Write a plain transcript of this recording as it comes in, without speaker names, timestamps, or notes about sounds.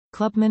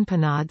Clubman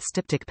Pinaud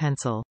Styptic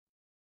pencil.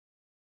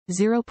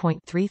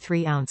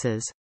 0.33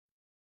 ounces.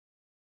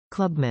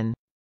 Clubman.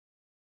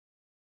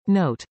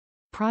 Note: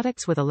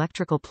 products with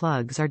electrical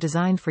plugs are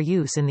designed for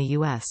use in the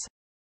U.S.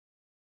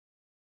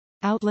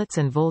 Outlets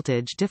and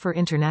voltage differ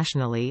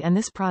internationally, and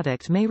this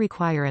product may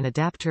require an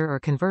adapter or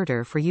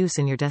converter for use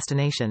in your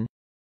destination.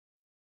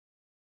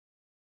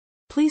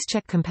 Please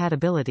check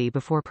compatibility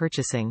before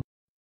purchasing.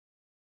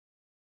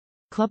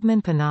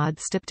 Clubman Pinaud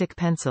Styptic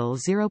pencil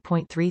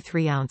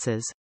 0.33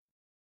 ounces.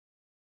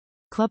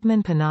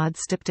 Clubman Pinaud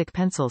Styptic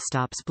pencil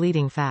stops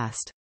bleeding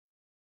fast.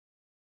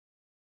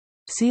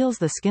 Seals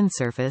the skin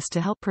surface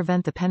to help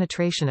prevent the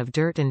penetration of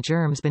dirt and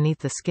germs beneath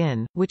the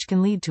skin, which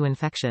can lead to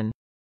infection.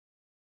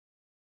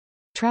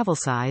 Travel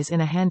size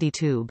in a handy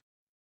tube.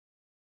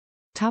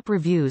 Top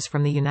reviews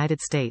from the United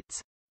States.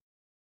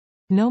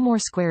 No more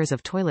squares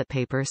of toilet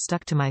paper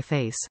stuck to my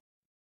face.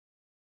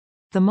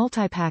 The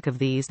multi-pack of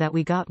these that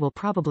we got will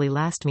probably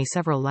last me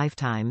several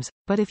lifetimes,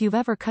 but if you've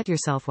ever cut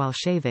yourself while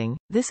shaving,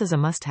 this is a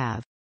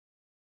must-have.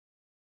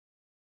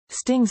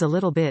 Stings a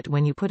little bit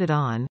when you put it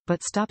on,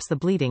 but stops the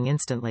bleeding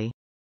instantly.